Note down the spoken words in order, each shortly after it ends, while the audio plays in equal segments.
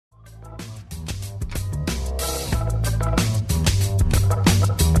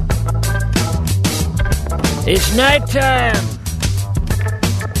It's nighttime.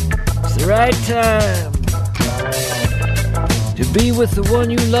 It's the right time to be with the one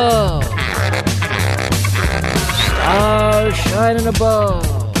you love. Stars shining above.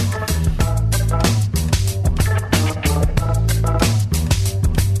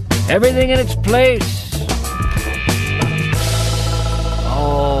 Everything in its place.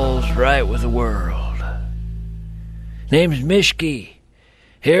 All's right with the world. Name's Mischke.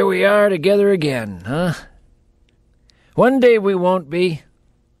 Here we are together again, huh? One day we won't be.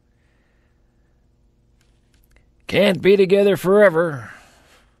 Can't be together forever.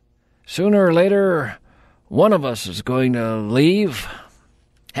 Sooner or later, one of us is going to leave.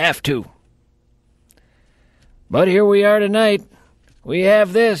 Have to. But here we are tonight. We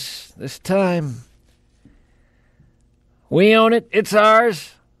have this time. We own it. It's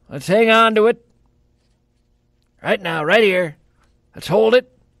ours. Let's hang on to it. Right now, right here. Let's hold it.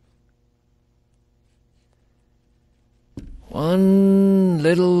 One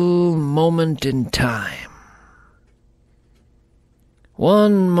little moment in time.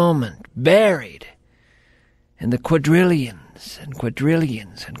 One moment buried in the quadrillions and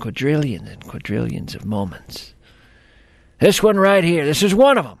quadrillions and quadrillions and quadrillions of moments. This one right here, this is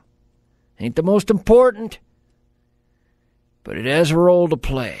one of them. Ain't the most important, but it has a role to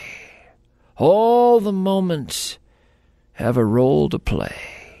play. All the moments have a role to play.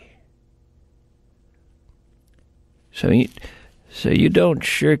 So you don't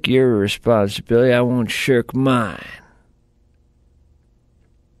shirk your responsibility, I won't shirk mine.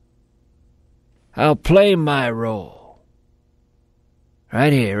 I'll play my role.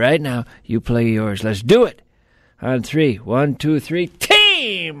 Right here, right now, you play yours. Let's do it. On 3. 1, 2, 3.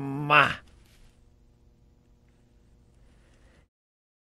 Team!